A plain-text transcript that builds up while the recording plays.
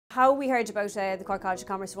How we heard about the Cork College of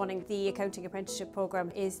Commerce running the accounting apprenticeship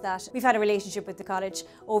programme is that we've had a relationship with the college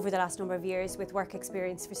over the last number of years with work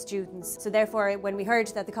experience for students. So therefore, when we heard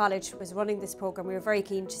that the college was running this programme, we were very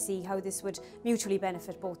keen to see how this would mutually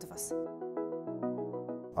benefit both of us.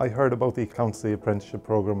 I heard about the accountancy apprenticeship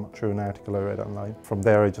programme through an article I read online. From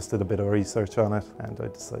there I just did a bit of research on it and I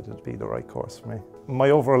decided it'd be the right course for me. My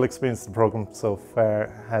overall experience of the programme so far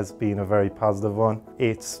has been a very positive one.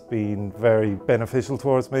 It's been very beneficial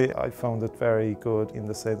towards me. I found it very good in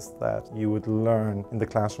the sense that you would learn in the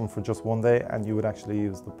classroom for just one day and you would actually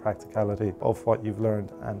use the practicality of what you've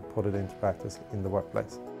learned and put it into practice in the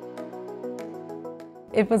workplace.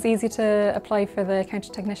 It was easy to apply for the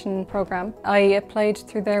accounting technician programme. I applied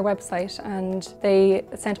through their website and they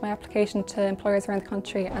sent my application to employers around the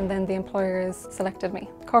country and then the employers selected me.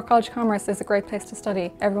 Cork College of Commerce is a great place to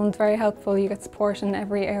study. Everyone's very helpful, you get support in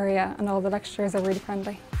every area and all the lecturers are really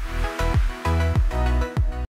friendly.